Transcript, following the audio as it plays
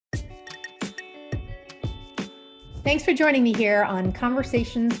Thanks for joining me here on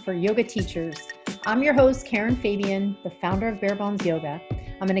Conversations for Yoga Teachers. I'm your host, Karen Fabian, the founder of Bare Bones Yoga.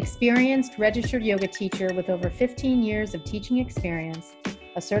 I'm an experienced registered yoga teacher with over 15 years of teaching experience,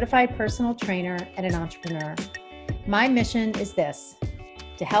 a certified personal trainer, and an entrepreneur. My mission is this: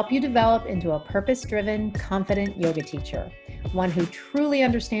 to help you develop into a purpose-driven, confident yoga teacher, one who truly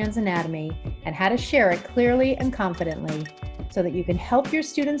understands anatomy and how to share it clearly and confidently so that you can help your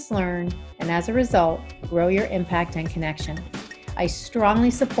students learn and, as a result, grow your impact and connection. I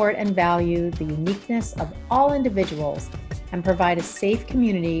strongly support and value the uniqueness of all individuals and provide a safe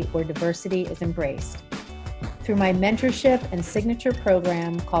community where diversity is embraced. Through my mentorship and signature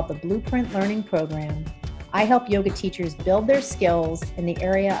program called the Blueprint Learning Program, I help yoga teachers build their skills in the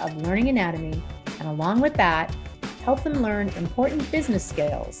area of learning anatomy, and along with that, help them learn important business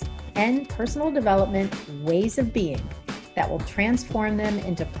skills and personal development ways of being that will transform them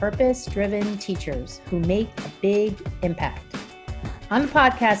into purpose-driven teachers who make a big impact. On the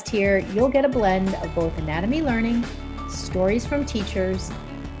podcast here, you'll get a blend of both anatomy learning, stories from teachers,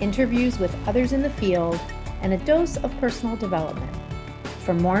 interviews with others in the field, and a dose of personal development.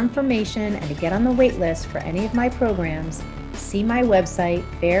 For more information and to get on the wait list for any of my programs, see my website,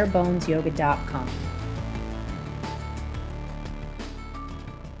 barebonesyoga.com.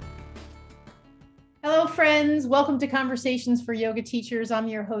 Hello, friends. Welcome to Conversations for Yoga Teachers. I'm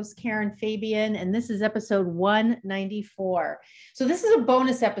your host, Karen Fabian, and this is episode 194. So this is a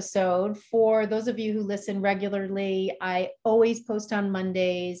bonus episode for those of you who listen regularly. I always post on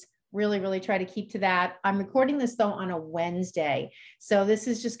Mondays. Really try to keep to that. I'm recording this though on a Wednesday. So this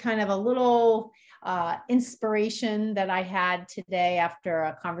is just kind of a little inspiration that I had today after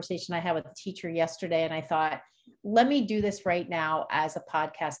a conversation I had with a teacher yesterday. And I thought, let me do this right now as a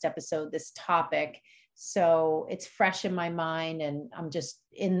podcast episode, this topic. So it's fresh in my mind and I'm just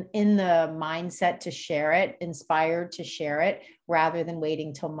in the mindset to share it, inspired to share it rather than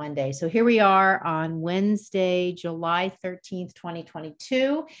waiting till Monday. So here we are on Wednesday, July 13th,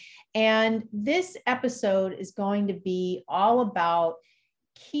 2022. And this episode is going to be all about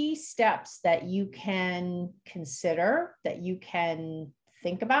key steps that you can consider, that you can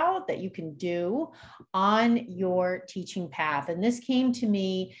think about, that you can do on your teaching path. And this came to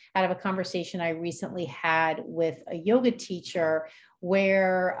me out of a conversation I recently had with a yoga teacher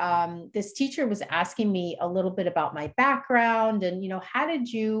where this teacher was asking me a little bit about my background and, how did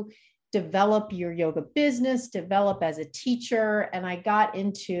you develop your yoga business, develop as a teacher? And I got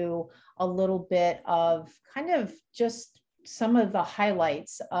into a little bit of kind of just some of the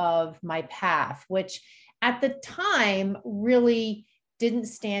highlights of my path, which at the time really didn't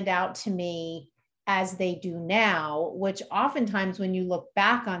stand out to me as they do now, which oftentimes when you look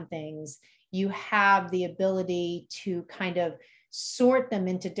back on things, you have the ability to kind of sort them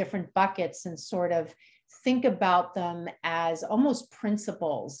into different buckets and sort of think about them as almost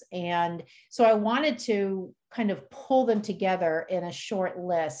principles. And so I wanted to kind of pull them together in a short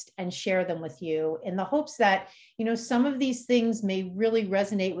list and share them with you in the hopes that, some of these things may really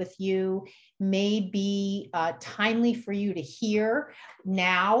resonate with you, may be timely for you to hear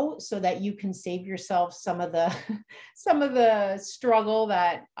now so that you can save yourself some of the struggle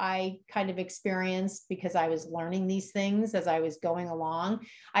that I kind of experienced because I was learning these things as I was going along.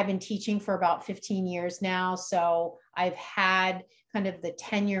 I've been teaching for about 15 years now, so I've had kind of the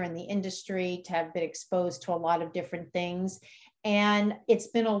tenure in the industry to have been exposed to a lot of different things. And it's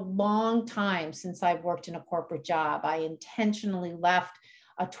been a long time since I've worked in a corporate job. I intentionally left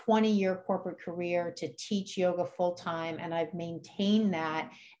a 20-year corporate career to teach yoga full-time, and I've maintained that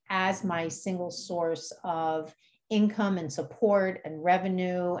as my single source of income and support and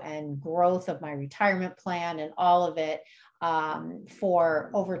revenue and growth of my retirement plan and all of it for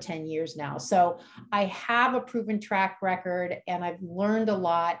over 10 years now. So I have a proven track record and I've learned a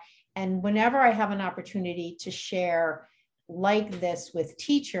lot. And whenever I have an opportunity to share like this with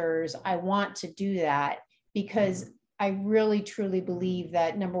teachers, I want to do that because I really truly believe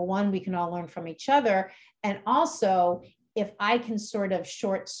that, number one, we can all learn from each other. And also, if I can sort of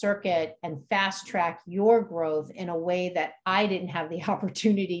short circuit and fast track your growth in a way that I didn't have the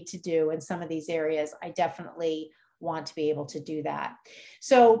opportunity to do in some of these areas, I definitely want to be able to do that.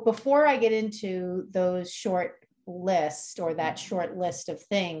 So before I get into those short list or that short list of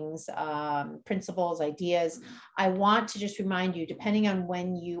things, principles, ideas, I want to just remind you, depending on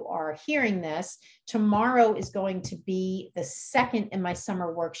when you are hearing this, tomorrow is going to be the second in my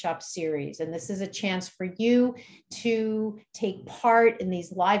summer workshop series. And this is a chance for you to take part in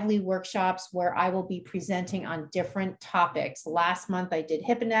these lively workshops where I will be presenting on different topics. Last month I did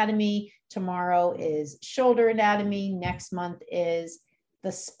hip anatomy. Tomorrow is shoulder anatomy. Next month is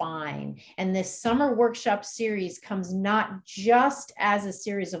the spine. And this summer workshop series comes not just as a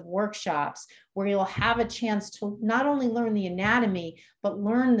series of workshops where you'll have a chance to not only learn the anatomy, but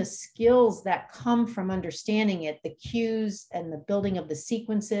learn the skills that come from understanding it, the cues and the building of the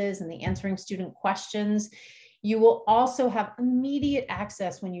sequences and the answering student questions. You will also have immediate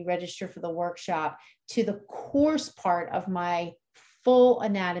access when you register for the workshop to the course part of my full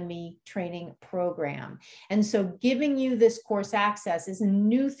anatomy training program. And so giving you this course access is a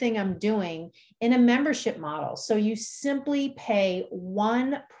new thing I'm doing in a membership model. So you simply pay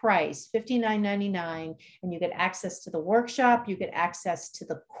one price, $59.99, and you get access to the workshop, you get access to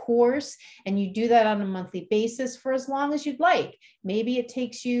the course, and you do that on a monthly basis for as long as you'd like. Maybe it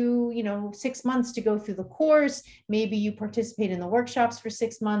takes you, 6 months to go through the course. Maybe you participate in the workshops for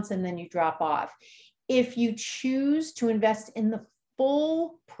 6 months and then you drop off. If you choose to invest in the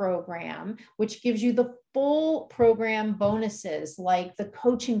full program, which gives you the full program bonuses like the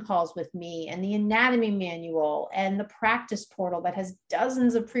coaching calls with me and the anatomy manual and the practice portal that has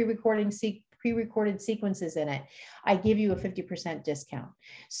dozens of pre-recorded sequences in it, I give you a 50% discount.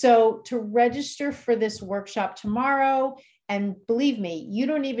 So to register for this workshop tomorrow, and believe me, you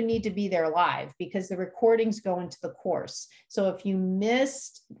don't even need to be there live because the recordings go into the course. So if you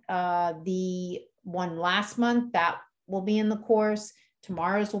missed the one last month, that will be in the course.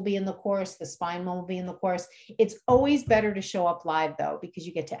 Tomorrow's will be in the course. The spine one will be in the course. It's always better to show up live though, because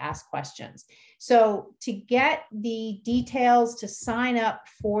you get to ask questions. So to get the details, to sign up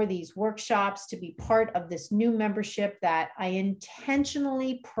for these workshops, to be part of this new membership that I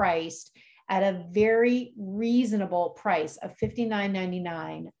intentionally priced at a very reasonable price of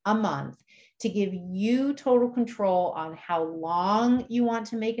 $59.99 a month, to give you total control on how long you want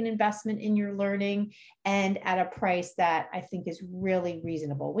to make an investment in your learning, and at a price that I think is really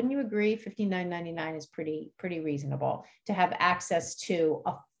reasonable. Wouldn't you agree? $59.99 is pretty reasonable to have access to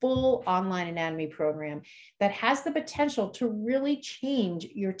a full online anatomy program that has the potential to really change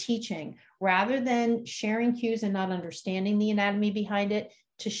your teaching, rather than sharing cues and not understanding the anatomy behind it,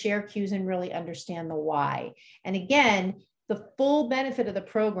 to share cues and really understand the why. And again, the full benefit of the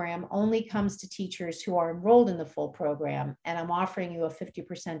program only comes to teachers who are enrolled in the full program, and I'm offering you a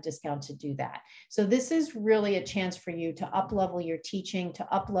 50% discount to do that. So this is really a chance for you to up-level your teaching,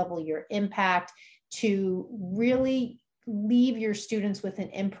 to up-level your impact, to really leave your students with an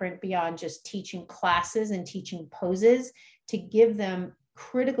imprint beyond just teaching classes and teaching poses, to give them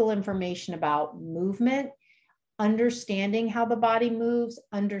critical information about movement, understanding how the body moves,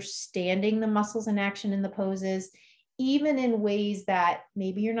 understanding the muscles in action in the poses, even in ways that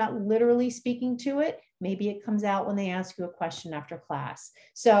maybe you're not literally speaking to it. Maybe it comes out when they ask you a question after class.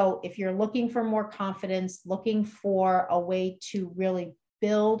 So if you're looking for more confidence, looking for a way to really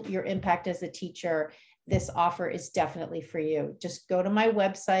build your impact as a teacher, this offer is definitely for you. Just go to my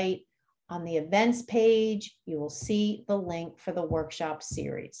website. On the events page, you will see the link for the workshop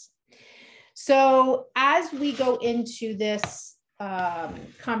series. So as we go into this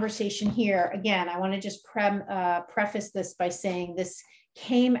conversation here, again, I want to just preface this by saying this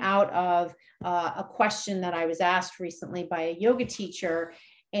came out of a question that I was asked recently by a yoga teacher,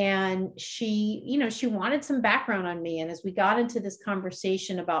 and she wanted some background on me. And as we got into this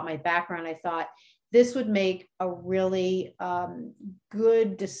conversation about my background, I thought this would make a really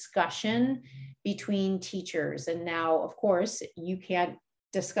good discussion between teachers. And now, of course, you can't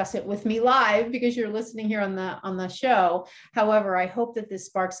discuss it with me live because you're listening here on the show. However, I hope that this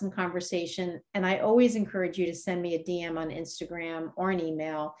sparks some conversation, and I always encourage you to send me a DM on Instagram or an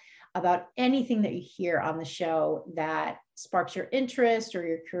email about anything that you hear on the show that sparks your interest or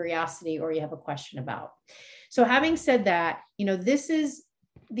your curiosity or you have a question about. So having said that,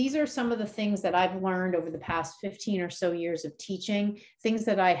 these are some of the things that I've learned over the past 15 or so years of teaching, things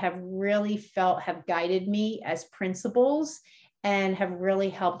that I have really felt have guided me as principles and have really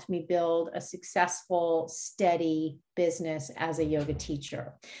helped me build a successful, steady business as a yoga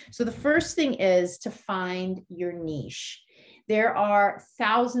teacher. So the first thing is to find your niche. There are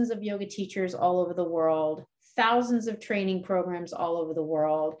thousands of yoga teachers all over the world, thousands of training programs all over the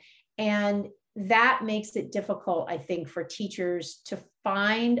world, and that makes it difficult, I think, for teachers to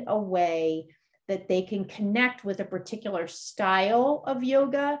find a way that they can connect with a particular style of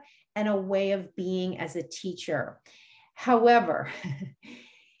yoga and a way of being as a teacher. However,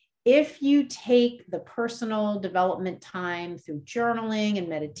 if you take the personal development time through journaling and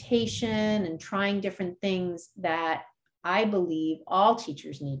meditation and trying different things that I believe all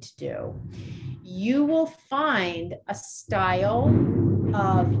teachers need to do, you will find a style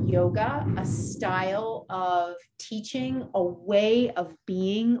of yoga, a style of teaching, a way of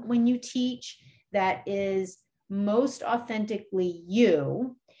being when you teach that is most authentically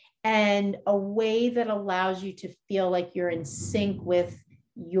you, and a way that allows you to feel like you're in sync with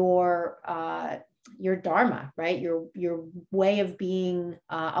your dharma, right? Your way of being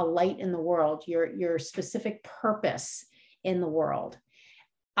a light in the world, your specific purpose in the world.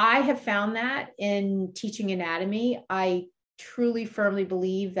 I have found that in teaching anatomy. I truly firmly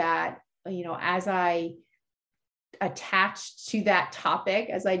believe that, as I attached to that topic,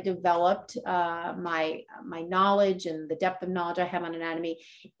 as I developed my knowledge and the depth of knowledge I have on anatomy,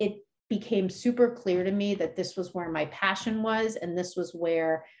 it became super clear to me that this was where my passion was, and this was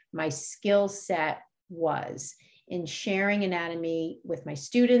where my skill set was, in sharing anatomy with my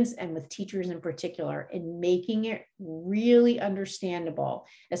students and with teachers in particular, and making it really understandable,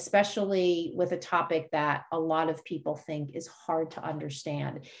 especially with a topic that a lot of people think is hard to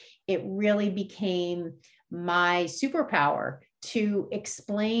understand. It really became my superpower to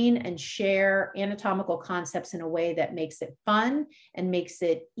explain and share anatomical concepts in a way that makes it fun and makes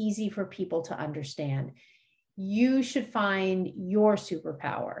it easy for people to understand. You should find your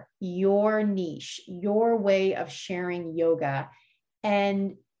superpower, your niche, your way of sharing yoga,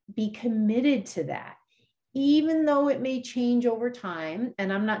 and be committed to that, even though it may change over time.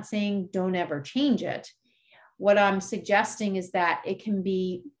 And I'm not saying don't ever change it. What I'm suggesting is that it can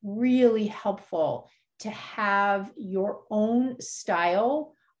be really helpful to have your own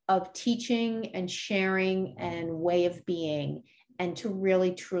style of teaching and sharing and way of being, and to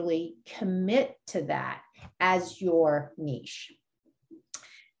really, truly commit to that as your niche.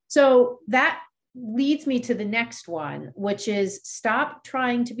 So that leads me to the next one, which is stop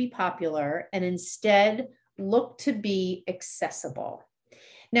trying to be popular and instead look to be accessible.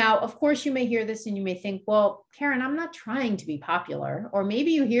 Now, of course, you may hear this and you may think, well, Karen, I'm not trying to be popular. Or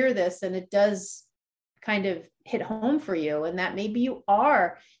maybe you hear this and it does kind of hit home for you, and that maybe you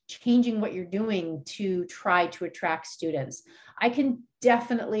are changing what you're doing to try to attract students. I can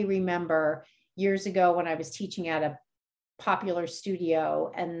definitely remember years ago when I was teaching at a popular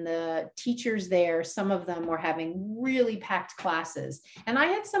studio, and the teachers there, some of them were having really packed classes. And I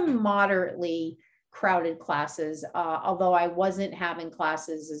had some moderately crowded classes, although I wasn't having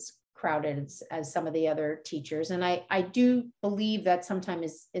classes as crowded as some of the other teachers. And I do believe that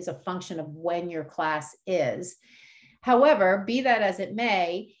sometimes is a function of when your class is. However, be that as it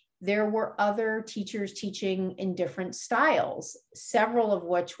may, there were other teachers teaching in different styles, several of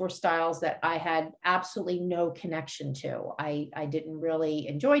which were styles that I had absolutely no connection to. I didn't really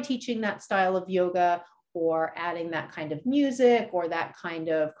enjoy teaching that style of yoga, or adding that kind of music or that kind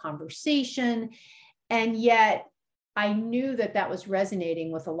of conversation. And yet I knew that that was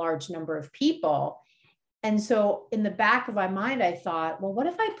resonating with a large number of people. And so in the back of my mind, I thought, well, what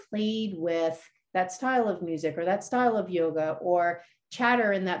if I played with that style of music or that style of yoga or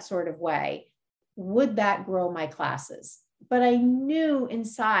chatter in that sort of way? Would that grow my classes? But I knew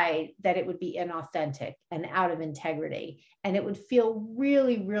inside that it would be inauthentic and out of integrity, and it would feel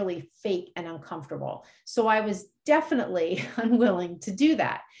really, really fake and uncomfortable. So I was definitely unwilling to do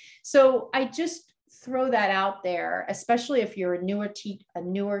that. So I just throw that out there, especially if you're a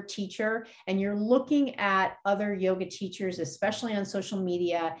newer teacher and you're looking at other yoga teachers, especially on social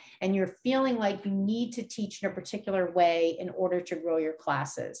media, and you're feeling like you need to teach in a particular way in order to grow your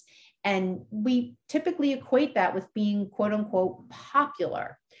classes. And we typically equate that with being quote unquote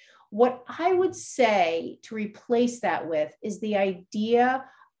popular. What I would say to replace that with is the idea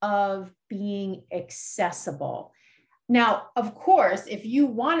of being accessible. Now, of course, if you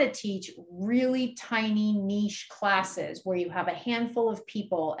want to teach really tiny niche classes where you have a handful of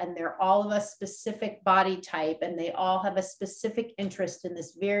people and they're all of a specific body type and they all have a specific interest in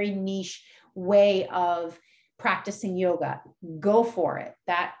this very niche way of practicing yoga, go for it.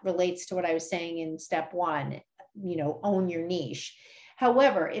 That relates to what I was saying in step one, own your niche.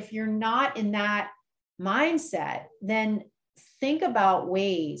 However, if you're not in that mindset, then think about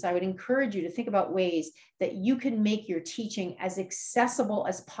ways, I would encourage you to think about ways that you can make your teaching as accessible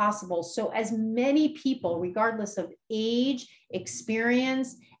as possible. So as many people, regardless of age,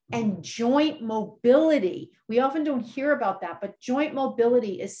 experience, and joint mobility, we often don't hear about that, but joint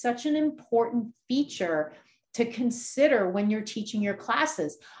mobility is such an important feature to consider when you're teaching your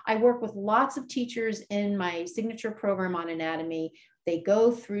classes. I work with lots of teachers in my signature program on anatomy. They go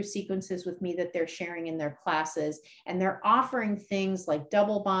through sequences with me that they're sharing in their classes, and they're offering things like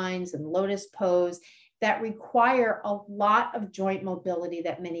double binds and lotus pose that require a lot of joint mobility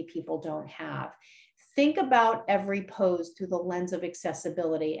that many people don't have. Think about every pose through the lens of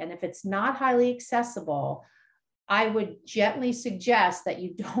accessibility. And if it's not highly accessible, I would gently suggest that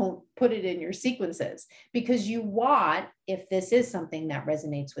you don't put it in your sequences, because you want, if this is something that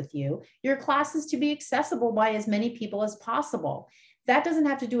resonates with you, your classes to be accessible by as many people as possible. That doesn't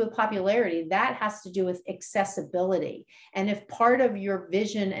have to do with popularity. That has to do with accessibility. And if part of your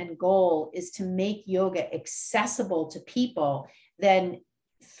vision and goal is to make yoga accessible to people, then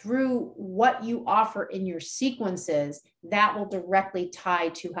through what you offer in your sequences, that will directly tie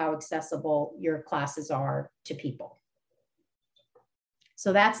to how accessible your classes are to people.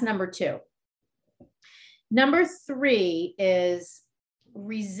 So that's number 2. Number 3 is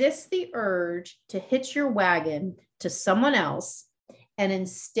resist the urge to hitch your wagon to someone else and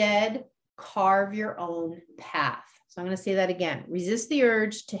instead carve your own path. So I'm going to say that again. Resist the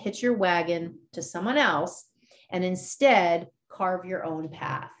urge to hitch your wagon to someone else and instead carve your own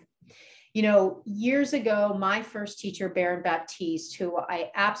path. You know, years ago, my first teacher, Baron Baptiste, who I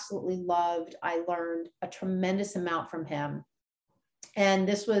absolutely loved, I learned a tremendous amount from him. And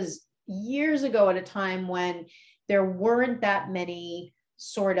this was years ago at a time when there weren't that many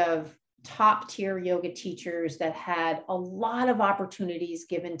sort of top tier yoga teachers that had a lot of opportunities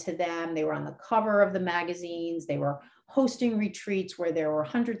given to them. They were on the cover of the magazines. They were hosting retreats where there were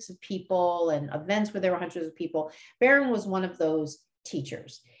hundreds of people and events where there were hundreds of people. Baron was one of those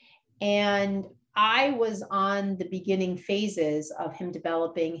teachers. And I was on the beginning phases of him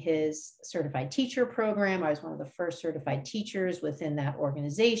developing his certified teacher program. I was one of the first certified teachers within that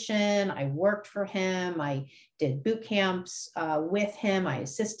organization. I worked for him. I did boot camps with him. I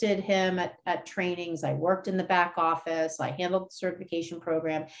assisted him at trainings. I worked in the back office. I handled the certification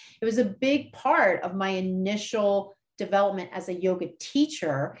program. It was a big part of my initial development as a yoga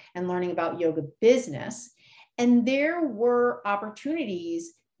teacher and learning about yoga business. And there were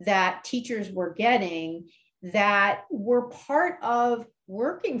opportunities that teachers were getting that were part of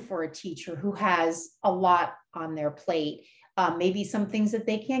working for a teacher who has a lot on their plate. Maybe some things that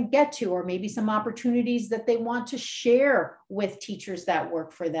they can't get to, or maybe some opportunities that they want to share with teachers that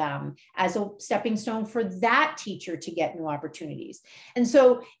work for them as a stepping stone for that teacher to get new opportunities. And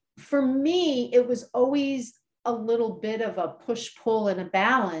so for me, it was always a little bit of a push-pull and a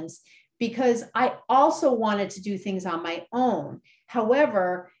balance, because I also wanted to do things on my own.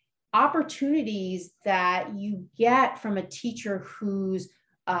 However, opportunities that you get from a teacher who's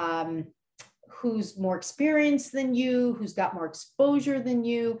more experienced than you, who's got more exposure than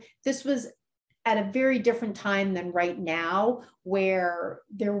you. This was at a very different time than right now, where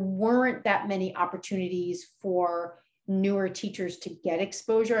there weren't that many opportunities for newer teachers to get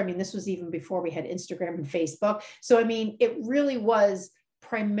exposure. I mean, this was even before we had Instagram and Facebook. So, I mean, it really was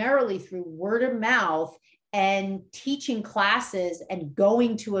primarily through word of mouth and teaching classes and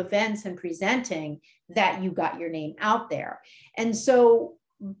going to events and presenting that you got your name out there. And so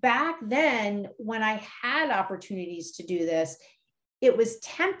back then, when I had opportunities to do this, it was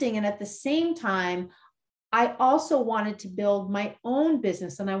tempting. And at the same time, I also wanted to build my own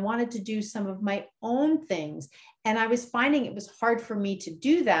business and I wanted to do some of my own things. And I was finding it was hard for me to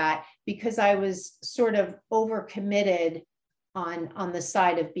do that because I was sort of overcommitted on the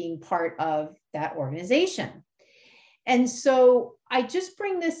side of being part of that organization. And so I just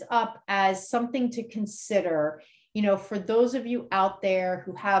bring this up as something to consider, you know, for those of you out there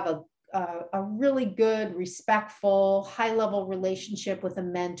who have a really good, respectful, high-level relationship with a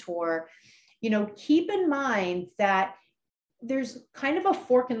mentor, you know, keep in mind that there's kind of a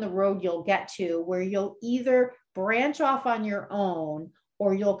fork in the road you'll get to where you'll either branch off on your own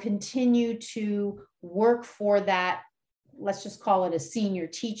or you'll continue to work for that, let's just call it a senior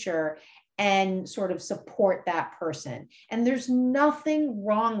teacher, and sort of support that person. And there's nothing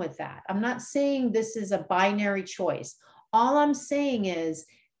wrong with that. I'm not saying this is a binary choice. All I'm saying is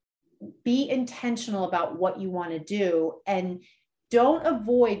be intentional about what you want to do and don't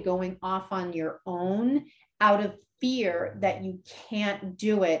avoid going off on your own out of fear that you can't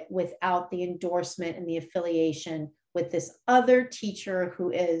do it without the endorsement and the affiliation with this other teacher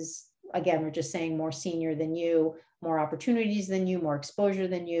who is, again, we're just saying more senior than you, more opportunities than you, more exposure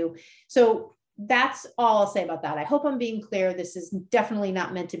than you. So that's all I'll say about that. I hope I'm being clear. This is definitely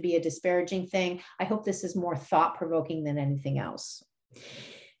not meant to be a disparaging thing. I hope this is more thought-provoking than anything else.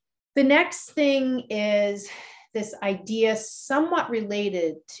 The next thing is this idea somewhat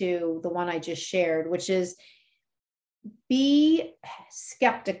related to the one I just shared, which is be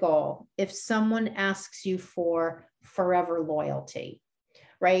skeptical if someone asks you for forever loyalty,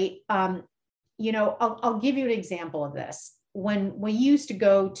 right? You know, I'll give you an example of this. When we used to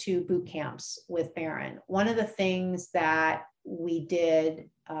go to boot camps with Baron, one of the things that we did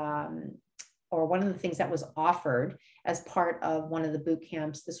or one of the things that was offered as part of one of the boot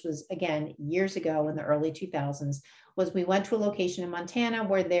camps, this was again years ago in the early 2000s, was we went to a location in Montana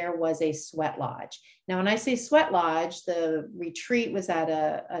where there was a sweat lodge. Now, when I say sweat lodge, the retreat was at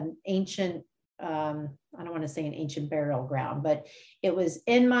an ancient, I don't want to say an ancient burial ground, but it was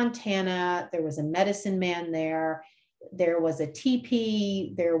in Montana. There was a medicine man there. There was a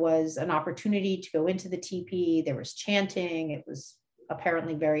teepee. There was an opportunity to go into the teepee. There was chanting. It was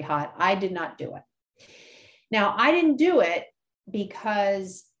apparently very hot. I did not do it. Now, I didn't do it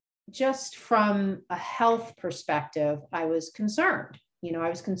because just from a health perspective, I was concerned. I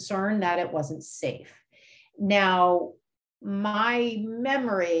was concerned that it wasn't safe. Now, my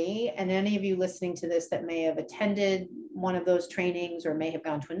memory, and any of you listening to this that may have attended one of those trainings or may have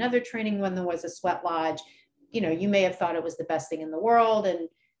gone to another training when there was a sweat lodge, you may have thought it was the best thing in the world, and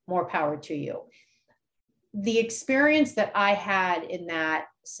more power to you. The experience that I had in that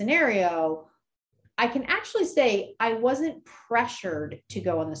scenario, I can actually say I wasn't pressured to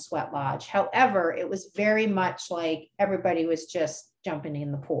go in the sweat lodge. However, it was very much like everybody was just jumping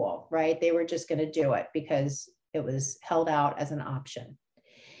in the pool, right? They were just going to do it because it was held out as an option.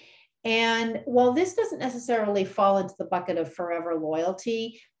 And while this doesn't necessarily fall into the bucket of forever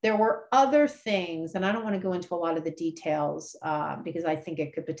loyalty, there were other things, and I don't want to go into a lot of the details because I think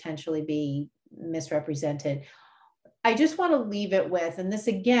it could potentially be misrepresented. I just want to leave it with, and this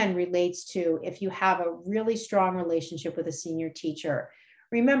again relates to if you have a really strong relationship with a senior teacher,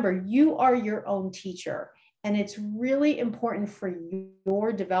 remember, you are your own teacher. And it's really important for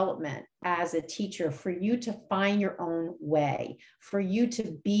your development as a teacher, for you to find your own way, for you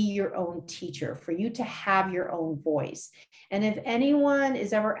to be your own teacher, for you to have your own voice. And if anyone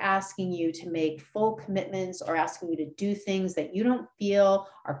is ever asking you to make full commitments or asking you to do things that you don't feel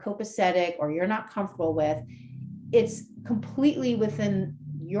are copacetic or you're not comfortable with, it's completely within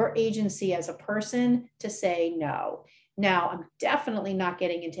your agency as a person to say no. Now, I'm definitely not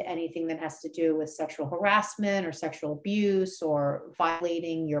getting into anything that has to do with sexual harassment or sexual abuse or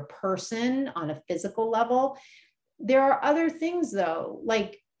violating your person on a physical level. There are other things, though,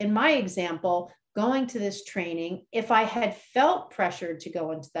 like in my example, going to this training, if I had felt pressured to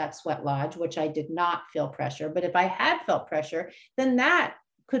go into that sweat lodge, which I did not feel pressure, but if I had felt pressure, then that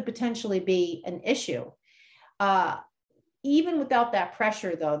could potentially be an issue. Even without that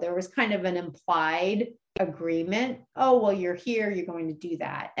pressure, though, there was kind of an implied agreement. Oh, well, you're here, you're going to do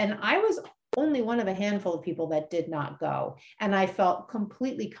that. And I was only one of a handful of people that did not go. And I felt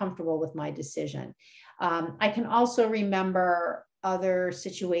completely comfortable with my decision. I can also remember other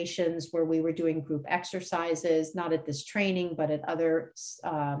situations where we were doing group exercises, not at this training, but at other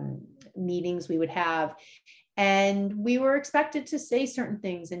meetings we would have. And we were expected to say certain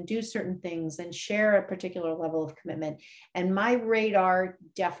things and do certain things and share a particular level of commitment. And my radar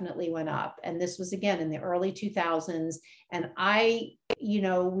definitely went up. And this was, again, in the early 2000s. And I,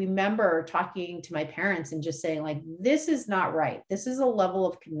 remember talking to my parents and just saying, like, this is not right. This is a level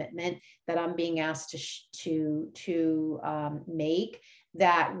of commitment that I'm being asked to make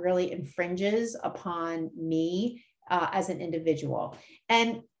that really infringes upon me as an individual.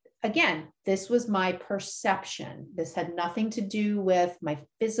 And again, this was my perception. This had nothing to do with my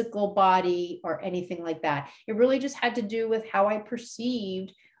physical body or anything like that. It really just had to do with how I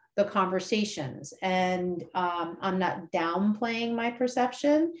perceived the conversations. And I'm not downplaying my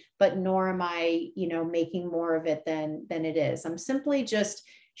perception, but nor am I, making more of it than it is. I'm simply just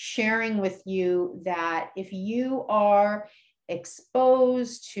sharing with you that if you are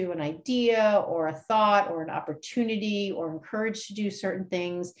exposed to an idea or a thought or an opportunity or encouraged to do certain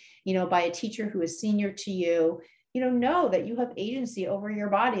things, by a teacher who is senior to you, know that you have agency over your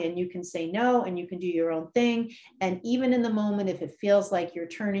body and you can say no and you can do your own thing. And even in the moment, if it feels like you're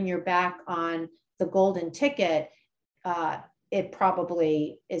turning your back on the golden ticket, it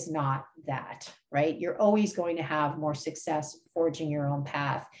probably is not that, right? You're always going to have more success forging your own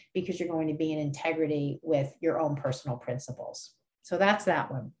path because you're going to be in integrity with your own personal principles. So that's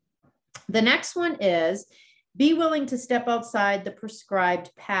that one. The next one is be willing to step outside the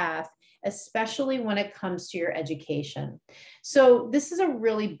prescribed path, especially when it comes to your education. So this is a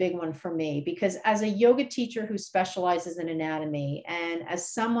really big one for me because as a yoga teacher who specializes in anatomy and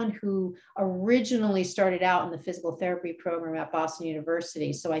as someone who originally started out in the physical therapy program at Boston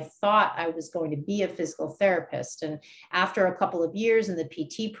University, so I thought I was going to be a physical therapist. And after a couple of years in the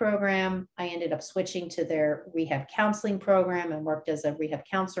PT program, I ended up switching to their rehab counseling program and worked as a rehab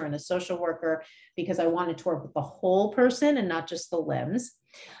counselor and a social worker because I wanted to work with the whole person and not just the limbs.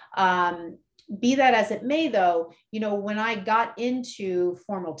 Be that as it may, though, when I got into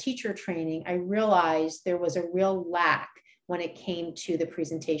formal teacher training, I realized there was a real lack when it came to the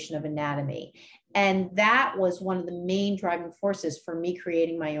presentation of anatomy. And that was one of the main driving forces for me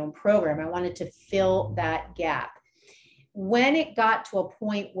creating my own program. I wanted to fill that gap. When it got to a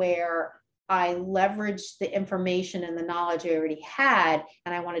point where I leveraged the information and the knowledge I already had,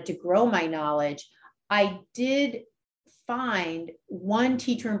 and I wanted to grow my knowledge, I did find one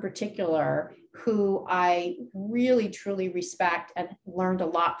teacher in particular who I really, truly respect and learned a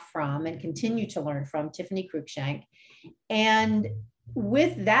lot from and continue to learn from, Tiffany Cruikshank. And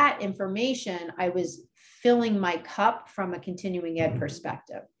with that information, I was filling my cup from a continuing ed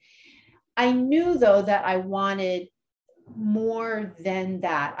perspective. I knew, though, that I wanted more than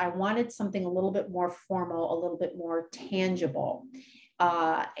that. I wanted something a little bit more formal, a little bit more tangible.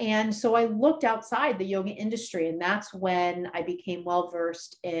 And so I looked outside the yoga industry, and that's when I became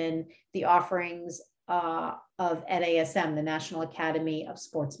well-versed in the offerings of NASM, the National Academy of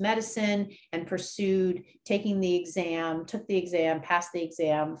Sports Medicine, and pursued taking the exam, took the exam, passed the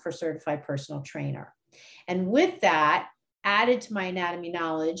exam for certified personal trainer. And with that, added to my anatomy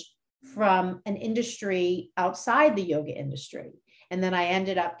knowledge from an industry outside the yoga industry. And then I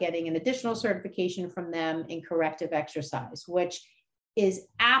ended up getting an additional certification from them in corrective exercise, which is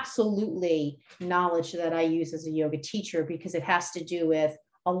absolutely knowledge that I use as a yoga teacher, because it has to do with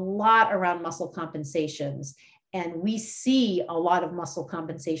a lot around muscle compensations. And we see a lot of muscle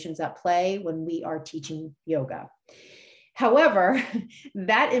compensations at play when we are teaching yoga. However,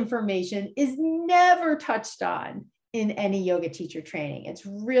 that information is never touched on in any yoga teacher training. It's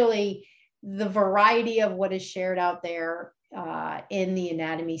really the variety of what is shared out there in the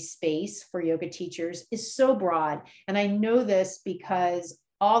anatomy space for yoga teachers is so broad. And I know this because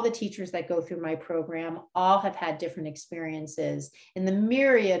all the teachers that go through my program all have had different experiences in the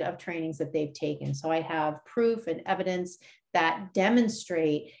myriad of trainings that they've taken. So I have proof and evidence that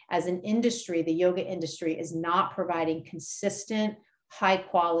demonstrate, as an industry, the yoga industry is not providing consistent, high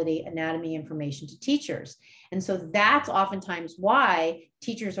quality anatomy information to teachers. And so that's oftentimes why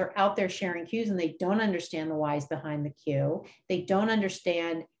teachers are out there sharing cues and they don't understand the whys behind the cue. They don't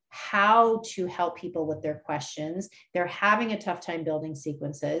understand how to help people with their questions. They're having a tough time building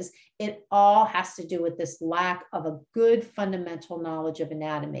sequences. It all has to do with this lack of a good fundamental knowledge of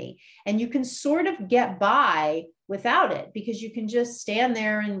anatomy. And you can sort of get by without it, because you can just stand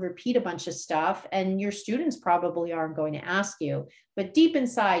there and repeat a bunch of stuff, and your students probably aren't going to ask you. But deep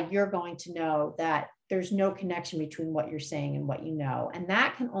inside, you're going to know that there's no connection between what you're saying and what you know. And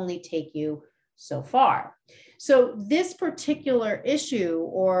that can only take you so far. So this particular issue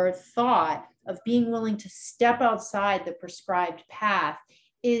or thought of being willing to step outside the prescribed path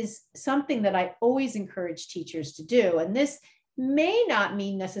is something that I always encourage teachers to do. And this may not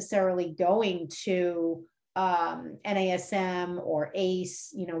mean necessarily going to NASM or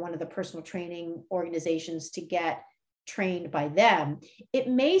ACE, one of the personal training organizations, to get trained by them. It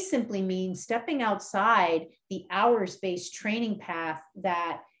may simply mean stepping outside the hours-based training path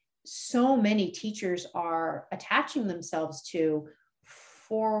that so many teachers are attaching themselves to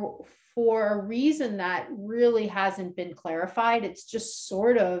for a reason that really hasn't been clarified. It's just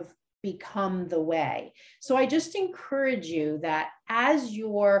sort of become the way. So I just encourage you that as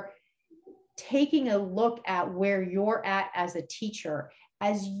you're taking a look at where you're at as a teacher,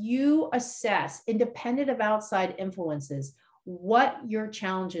 as you assess, independent of outside influences, what your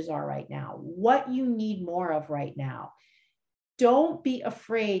challenges are right now, what you need more of right now. Don't be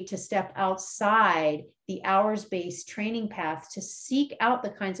afraid to step outside the hours-based training path to seek out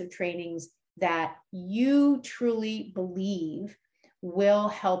the kinds of trainings that you truly believe will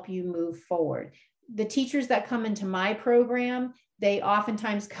help you move forward. The teachers that come into my program, they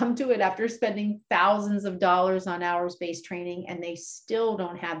oftentimes come to it after spending thousands of dollars on hours-based training, and they still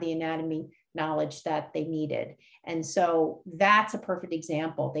don't have the anatomy knowledge that they needed. And so that's a perfect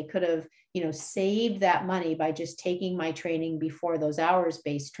example. They could have, saved that money by just taking my training before those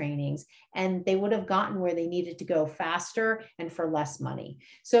hours-based trainings, and they would have gotten where they needed to go faster and for less money.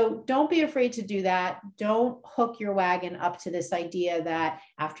 So don't be afraid to do that. Don't hook your wagon up to this idea that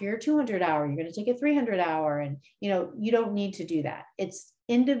after your 200 hour, you're going to take a 300 hour. And, you don't need to do that. It's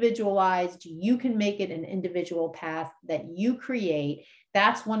individualized. You can make it an individual path that you create.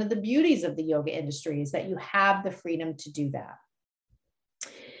 That's one of the beauties of the yoga industry, is that you have the freedom to do that.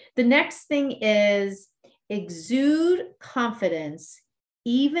 The next thing is exude confidence,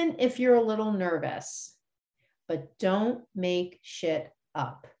 even if you're a little nervous, but don't make shit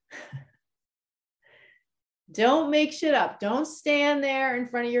up. Don't make shit up. Don't stand there in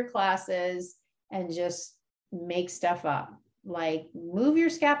front of your classes and just make stuff up. Like, move your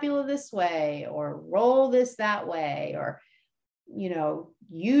scapula this way, or roll this that way, or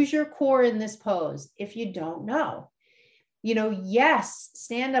use your core in this pose if you don't know. Yes,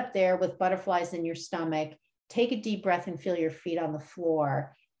 stand up there with butterflies in your stomach, take a deep breath and feel your feet on the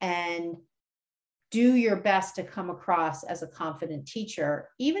floor, and do your best to come across as a confident teacher,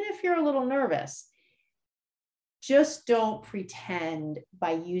 even if you're a little nervous. Just don't pretend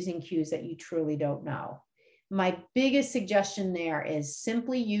by using cues that you truly don't know. My biggest suggestion there is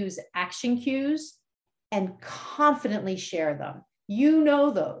simply use action cues and confidently share them. You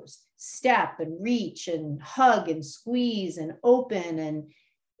know those: step and reach and hug and squeeze and open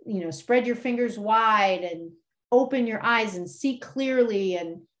and, spread your fingers wide and open your eyes and see clearly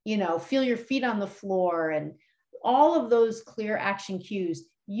and, feel your feet on the floor, and all of those clear action cues.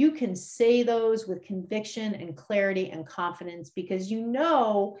 You can say those with conviction and clarity and confidence because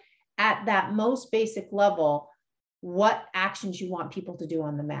at that most basic level what actions you want people to do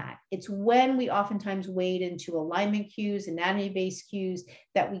on the mat. It's when we oftentimes wade into alignment cues, anatomy-based cues,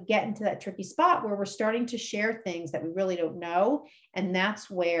 that we get into that tricky spot where we're starting to share things that we really don't know. And that's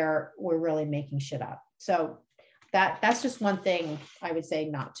where we're really making shit up. So that's just one thing I would say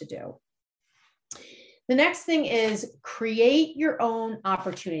not to do. The next thing is create your own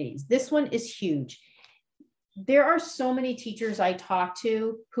opportunities. This one is huge. There are so many teachers I talk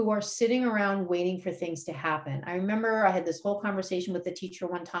to who are sitting around waiting for things to happen. I remember I had this whole conversation with a teacher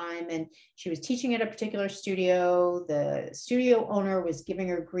one time, and she was teaching at a particular studio. The studio owner was giving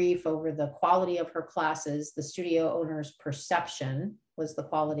her grief over the quality of her classes. The studio owner's perception was the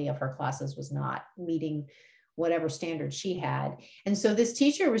quality of her classes was not meeting whatever standard she had. And so this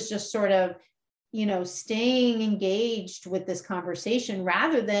teacher was just sort of staying engaged with this conversation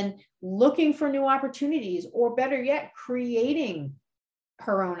rather than looking for new opportunities, or better yet, creating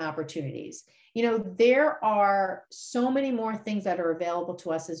her own opportunities. There are so many more things that are available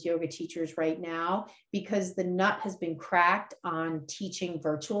to us as yoga teachers right now because the nut has been cracked on teaching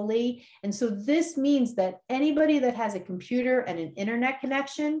virtually. And so this means that anybody that has a computer and an internet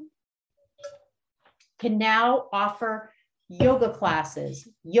connection can now offer yoga classes,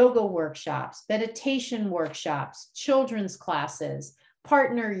 yoga workshops, meditation workshops, children's classes,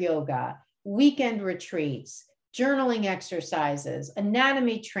 partner yoga, weekend retreats, journaling exercises,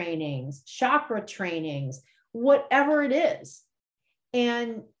 anatomy trainings, chakra trainings, whatever it is.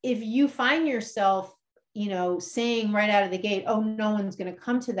 And if you find yourself, saying right out of the gate, oh, no one's going to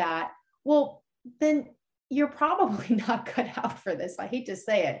come to that, well, then you're probably not cut out for this. I hate to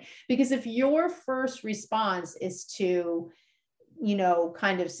say it, because if your first response is to,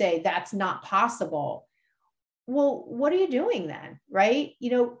 kind of say that's not possible, well, what are you doing then, right?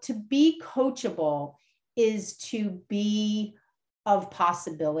 To be coachable is to be of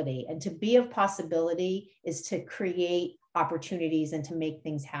possibility, and to be of possibility is to create opportunities and to make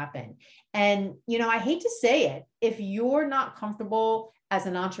things happen. And, I hate to say it, if you're not comfortable as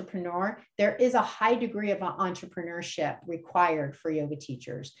an entrepreneur, there is a high degree of entrepreneurship required for yoga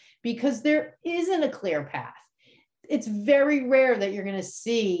teachers because there isn't a clear path. It's very rare that you're going to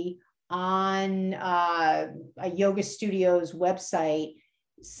see on a yoga studio's website,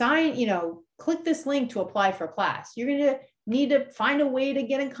 click this link to apply for class. You're going to need to find a way to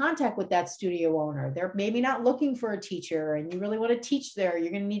get in contact with that studio owner. They're maybe not looking for a teacher and you really want to teach there.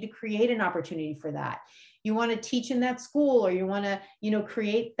 You're going to need to create an opportunity for that. You want to teach in that school, or you want to,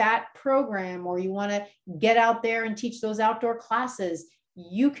 create that program, or you want to get out there and teach those outdoor classes.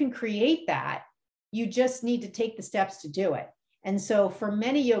 You can create that. You just need to take the steps to do it. And so for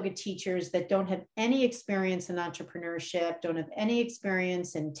many yoga teachers that don't have any experience in entrepreneurship, don't have any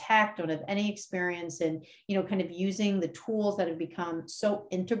experience in tech, don't have any experience in, kind of using the tools that have become so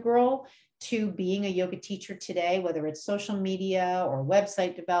integral to being a yoga teacher today, whether it's social media or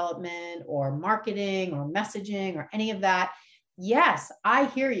website development or marketing or messaging or any of that, yes, I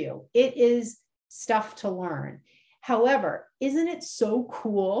hear you. It is stuff to learn. However, isn't it so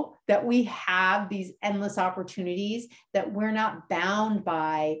cool that we have these endless opportunities, that we're not bound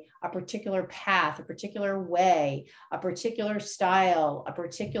by a particular path, a particular way, a particular style, a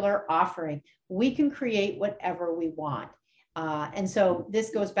particular offering? We can create whatever we want. And so this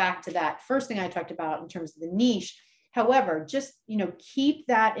goes back to that first thing I talked about in terms of the niche. However, just, keep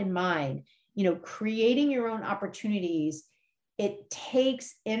that in mind, creating your own opportunities. It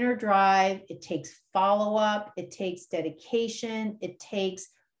takes inner drive, it takes follow-up, it takes dedication, it takes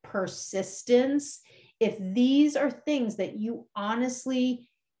persistence. If these are things that you honestly,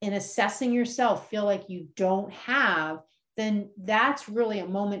 in assessing yourself, feel like you don't have, then that's really a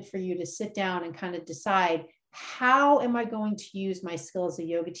moment for you to sit down and kind of decide, how am I going to use my skill as a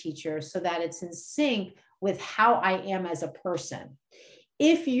yoga teacher so that it's in sync with how I am as a person?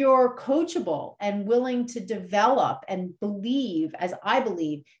 If you're coachable and willing to develop and believe, as I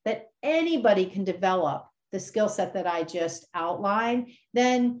believe, that anybody can develop the skill set that I just outlined,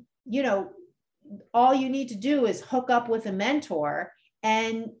 then, you know, all you need to do is hook up with a mentor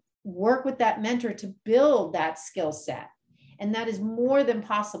and work with that mentor to build that skill set. And that is more than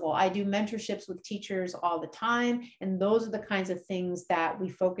possible. I do mentorships with teachers all the time. And those are the kinds of things that we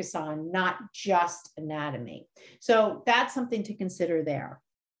focus on, not just anatomy. So that's something to consider there.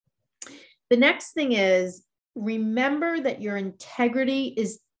 The next thing is, remember that your integrity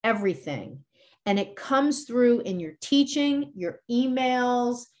is everything. And it comes through in your teaching, your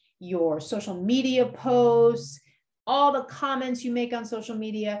emails, your social media posts, all the comments you make on social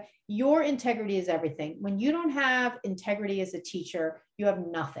media. Your integrity is everything. When you don't have integrity as a teacher, you have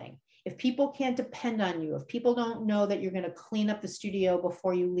nothing. If people can't depend on you, if people don't know that you're going to clean up the studio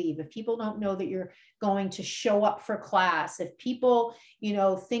before you leave, if people don't know that you're going to show up for class, if people, you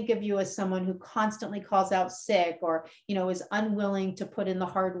know, think of you as someone who constantly calls out sick, or, you know, is unwilling to put in the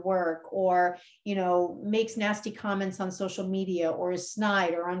hard work, or, you know, makes nasty comments on social media, or is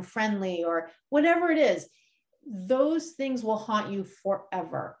snide or unfriendly, or whatever it is, those things will haunt you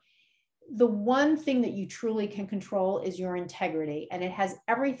forever. The one thing that you truly can control is your integrity, and it has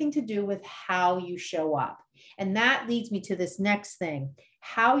everything to do with how you show up. And that leads me to this next thing.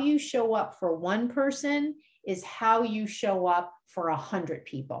 How you show up for one person is how you show up for 100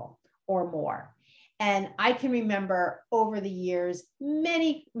 people or more. And I can remember over the years,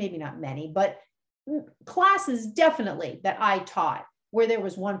 many, maybe not many, but classes definitely that I taught where there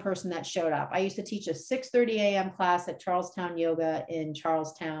was one person that showed up. I used to teach a 6:30 a.m. class at Charlestown Yoga in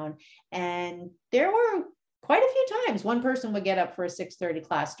Charlestown. And there were quite a few times one person would get up for a 6:30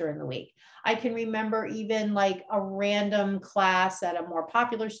 class during the week. I can remember even like a random class at a more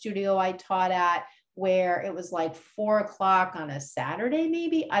popular studio I taught at where it was like 4 o'clock on a Saturday,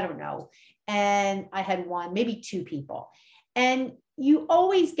 maybe, I don't know. And I had one, maybe two people. And you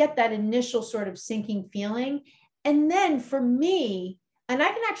always get that initial sort of sinking feeling. And then for me, and I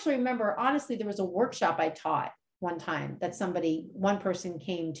can actually remember, honestly, there was a workshop I taught one time that one person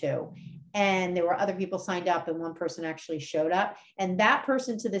came to, and there were other people signed up and one person actually showed up. And that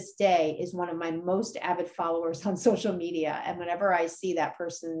person to this day is one of my most avid followers on social media. And whenever I see that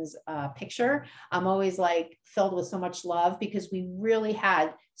person's picture, I'm always like filled with so much love, because we really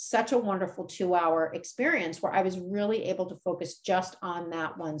had such a wonderful 2-hour experience where I was really able to focus just on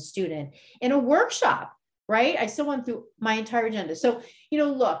that one student in a workshop. Right? I still went through my entire agenda. So, you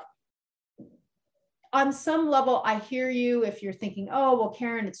know, look, on some level, I hear you if you're thinking, oh, well,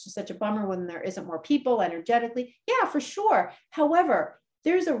 Karen, it's just such a bummer when there isn't more people energetically. Yeah, for sure. However,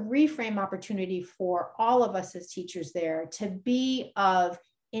 there's a reframe opportunity for all of us as teachers there to be of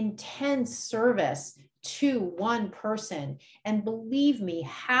intense service to one person. And believe me,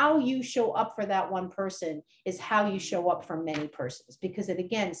 how you show up for that one person is how you show up for many persons, because it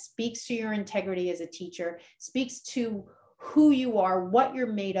again speaks to your integrity as a teacher, speaks to who you are, what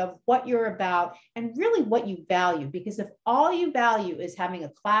you're made of, what you're about, and really what you value. Because if all you value is having a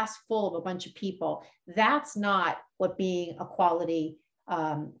class full of a bunch of people, that's not what being a quality,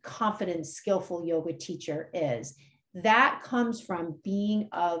 confident, skillful yoga teacher is. That comes from being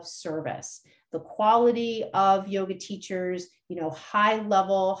of service. The quality of yoga teachers, you know, high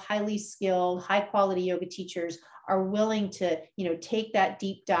level, highly skilled, high quality yoga teachers are willing to, you know, take that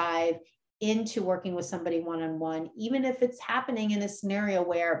deep dive into working with somebody one-on-one, even if it's happening in a scenario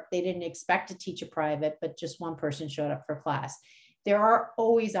where they didn't expect to teach a private, but just one person showed up for class. There are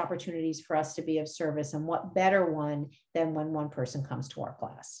always opportunities for us to be of service, and what better one than when one person comes to our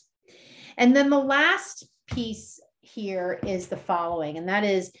class. And then the last piece here is the following, and that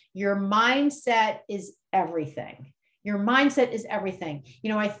is your mindset is everything. Your mindset is everything. You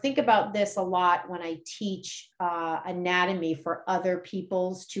know, I think about this a lot when I teach anatomy for other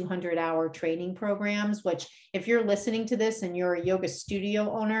people's 200-hour training programs, which if you're listening to this and you're a yoga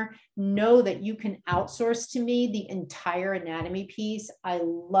studio owner, know that you can outsource to me the entire anatomy piece. I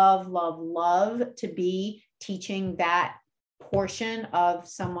love, love, love to be teaching that portion of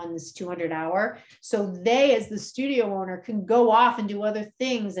someone's 200-hour. So they, as the studio owner, can go off and do other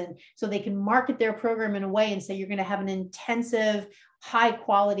things. And so they can market their program in a way and say, you're going to have an intensive, high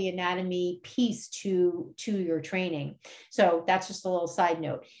quality anatomy piece to your training. So that's just a little side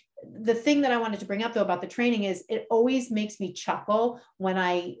note. The thing that I wanted to bring up though about the training is it always makes me chuckle when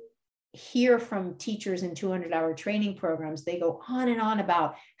I hear from teachers in 200-hour training programs. They go on and on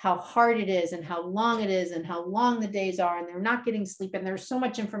about how hard it is and how long it is and how long the days are, and they're not getting sleep, and there's so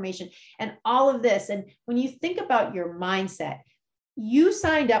much information and all of this. And when you think about your mindset, you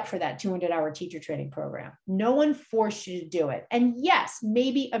signed up for that 200-hour teacher training program. No one forced you to do it. And yes,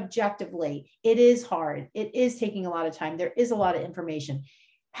 maybe objectively, it is hard. It is taking a lot of time. There is a lot of information.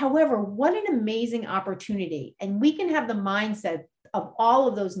 However, what an amazing opportunity. And we can have the mindset of all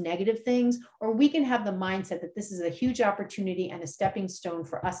of those negative things, or we can have the mindset that this is a huge opportunity and a stepping stone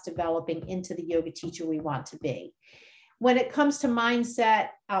for us developing into the yoga teacher we want to be. When it comes to mindset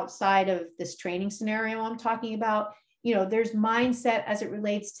outside of this training scenario I'm talking about, there's mindset as it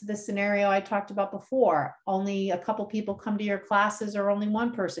relates to the scenario I talked about before. Only a couple people come to your classes, or only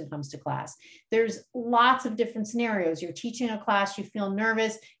one person comes to class. There's lots of different scenarios. You're teaching a class, you feel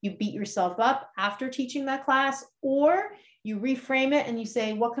nervous, you beat yourself up after teaching that class, or you reframe it and you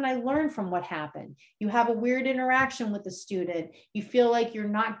say, what can I learn from what happened? You have a weird interaction with the student. You feel like you're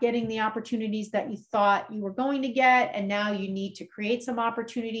not getting the opportunities that you thought you were going to get, and now you need to create some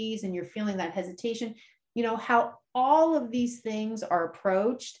opportunities and you're feeling that hesitation. How all of these things are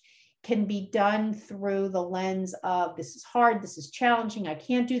approached can be done through the lens of, this is hard, this is challenging, I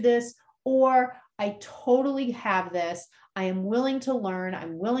can't do this, or I totally have this, I am willing to learn,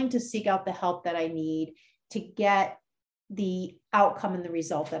 I'm willing to seek out the help that I need to get the outcome and the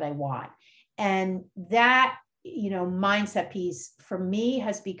result that I want. And that, mindset piece for me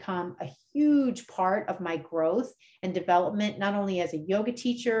has become a huge part of my growth and development, not only as a yoga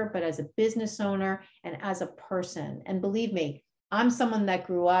teacher, but as a business owner and as a person. And believe me, I'm someone that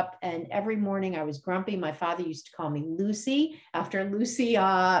grew up, and every morning I was grumpy. My father used to call me Lucy, after Lucy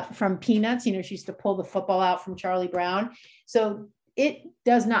from Peanuts. She used to pull the football out from Charlie Brown. So it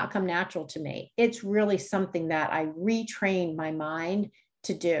does not come natural to me. It's really something that I retrained my mind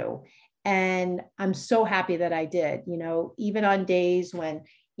to do. And I'm so happy that I did, even on days when,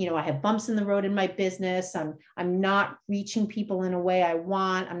 I have bumps in the road in my business, I'm not reaching people in a way I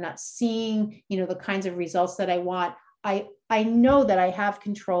want, I'm not seeing, the kinds of results that I want. I know that I have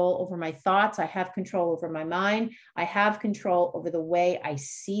control over my thoughts. I have control over my mind. I have control over the way I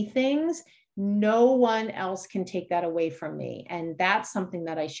see things. No one else can take that away from me. And that's something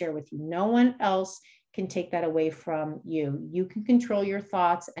that I share with you. No one else can take that away from you. You can control your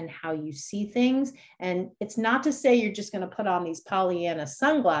thoughts and how you see things. And it's not to say you're just going to put on these Pollyanna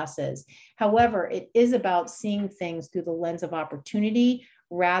sunglasses. However, it is about seeing things through the lens of opportunity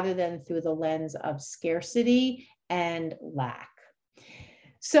rather than through the lens of scarcity and lack.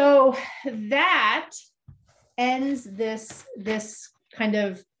 So that ends this kind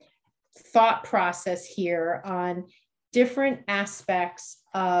of thought process here on different aspects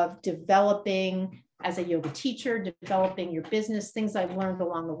of developing as a yoga teacher, developing your business, things I've learned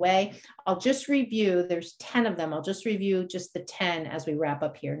along the way. I'll just review, there's 10 of them. I'll just review just the 10 as we wrap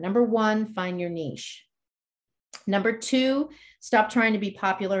up here. Number 1, find your niche. Number 2, stop trying to be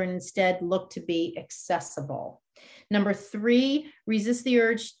popular and instead look to be accessible. Number 3, resist the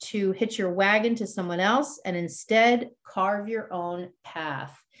urge to hitch your wagon to someone else and instead carve your own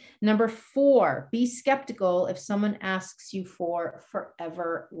path. Number 4, be skeptical if someone asks you for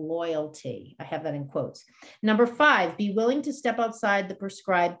forever loyalty. I have that in quotes. Number 5, be willing to step outside the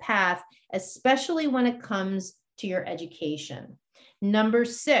prescribed path, especially when it comes to your education. Number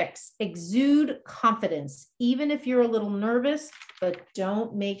 6, exude confidence, even if you're a little nervous, but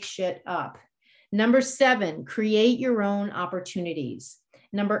don't make shit up. Number 7, create your own opportunities.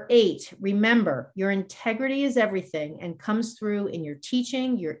 Number 8, remember your integrity is everything and comes through in your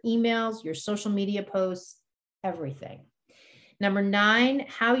teaching, your emails, your social media posts, everything. Number 9,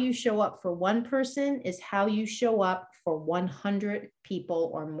 how you show up for one person is how you show up for 100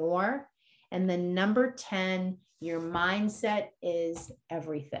 people or more. And then number 10, your mindset is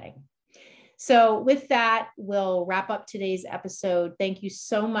everything. So with that, we'll wrap up today's episode. Thank you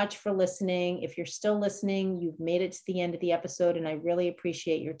so much for listening. If you're still listening, you've made it to the end of the episode, and I really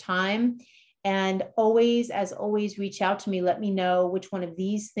appreciate your time. And always, as always, reach out to me. Let me know which one of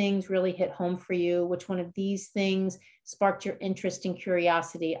these things really hit home for you, which one of these things sparked your interest and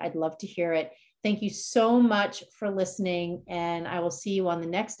curiosity. I'd love to hear it. Thank you so much for listening, and I will see you on the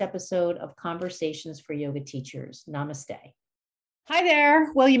next episode of Conversations for Yoga Teachers. Namaste. Hi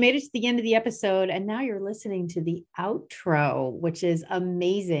there. Well, you made it to the end of the episode, and now you're listening to the outro, which is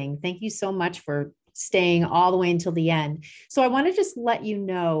amazing. Thank you so much for staying all the way until the end. So I want to just let you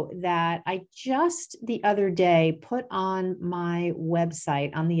know that I just the other day put on my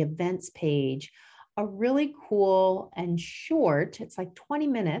website on the events page a really cool and short, it's like 20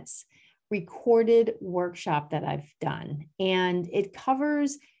 minutes, recorded workshop that I've done. And it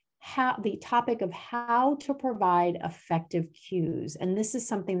covers the topic of how to provide effective cues. And this is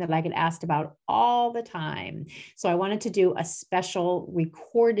something that I get asked about all the time. So I wanted to do a special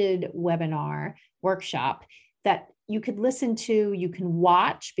recorded webinar workshop that you could listen to, you can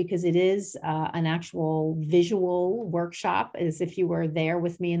watch, because it is an actual visual workshop, as if you were there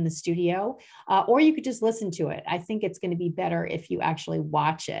with me in the studio, or you could just listen to it. I think it's going to be better if you actually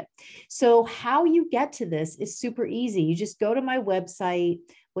watch it. So how you get to this is super easy. You just go to my website,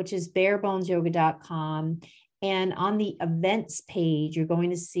 which is barebonesyoga.com. And on the events page, you're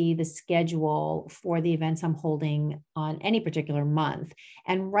going to see the schedule for the events I'm holding on any particular month.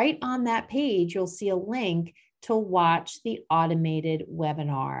 And right on that page, you'll see a link to watch the automated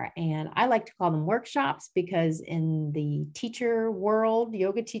webinar. And I like to call them workshops, because in the teacher world,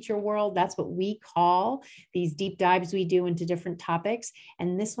 yoga teacher world, that's what we call these deep dives we do into different topics.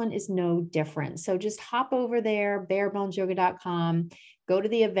 And this one is no different. So just hop over there, barebonesyoga.com, go to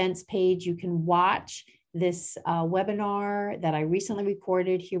the events page. You can watch this webinar that I recently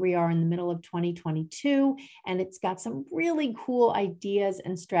recorded. Here we are in the middle of 2022, and it's got some really cool ideas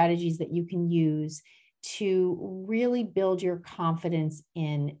and strategies that you can use to really build your confidence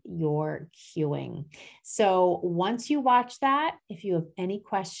in your cueing. So once you watch that, if you have any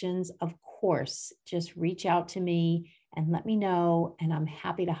questions, of course, just reach out to me and let me know, and I'm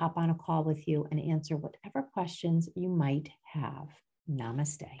happy to hop on a call with you and answer whatever questions you might have.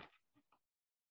 Namaste.